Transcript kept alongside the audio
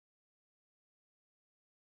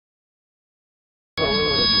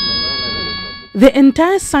The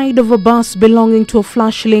entire side of a bus belonging to a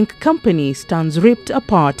Flashlink company stands ripped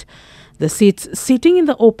apart. The seats sitting in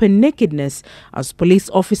the open nakedness as police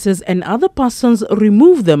officers and other persons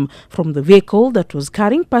remove them from the vehicle that was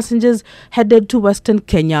carrying passengers headed to Western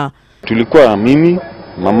Kenya. Tulikuwa mimi,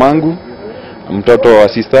 mamangu, mtoto wa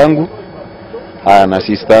sistangu, na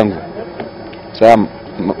sistangu. Sasa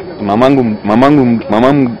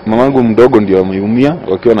mamangu mdogo ndio ameumia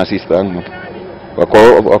wakiwa na sistangu.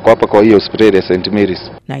 Wako hapa kwa hiyo hospitali ya St. Mary's.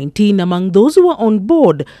 19 among those who were on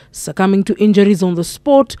board succumbing to injuries on the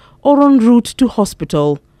spot or en route to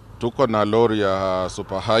hospital. Tuko na lori ya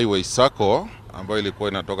Super Highway Sacco ambayo ilikuwa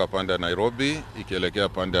inatoka pande ya Nairobi ikielekea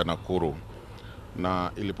pande ya Nakuru.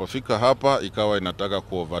 Na ilipofika hapa ikawa inataka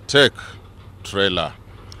kuovertake trailer.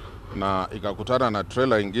 Na ikakutana na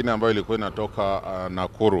trailer ingine ambayo ilikuwa inatoka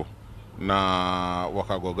Nakuru na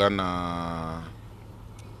wakagogana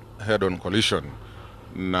head on collision,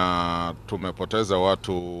 na tumepoteza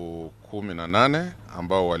watu 18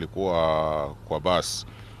 ambao walikuwa kwa bus.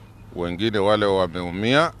 Wengine wale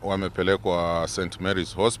wameumia wamepelekwa St.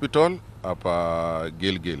 Mary's Hospital hapa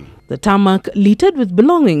Gilgil. The tarmac littered with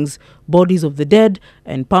belongings, bodies of the dead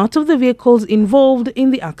and parts of the vehicles involved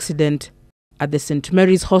in the accident. At the St.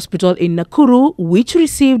 Mary's Hospital in Nakuru, which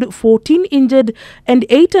received 14 injured and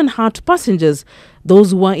 8 unhurt passengers,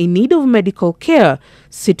 those who are in need of medical care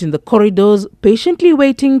sit in the corridors patiently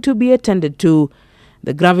waiting to be attended to.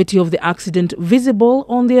 The gravity of the accident visible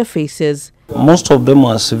on their faces. Most of them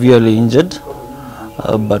are severely injured,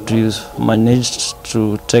 but we managed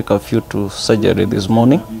to take a few to surgery this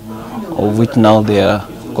morning, of which now their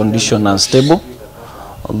condition is stable,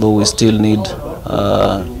 although we still need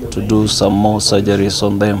to do some more surgeries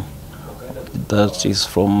on them. That is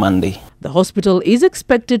from Monday. The hospital is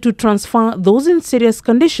expected to transfer those in serious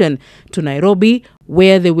condition to Nairobi,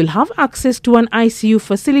 where they will have access to an ICU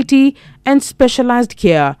facility and specialized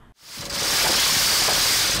care.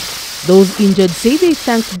 Those injured say they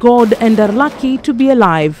thank God and are lucky to be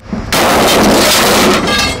alive.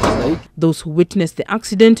 Those who witnessed the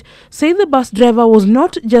accident say the bus driver was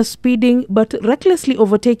not just speeding but recklessly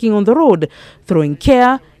overtaking on the road, throwing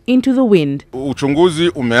care into the wind. Uchunguzi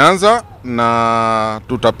umeanza na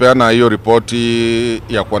tutapeana hiyo ripoti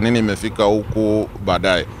ya kwa nini imefika huku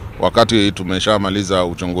baadaye wakati tumeshamaliza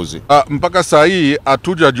uchunguzi. Mpaka saa hii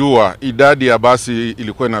hatujajua idadi ya basi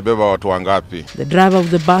ilikuwa inabeba watu wangapi. The driver of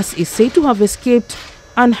the bus is said to have escaped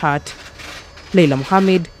unhurt. Leila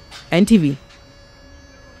Mohammed, NTV.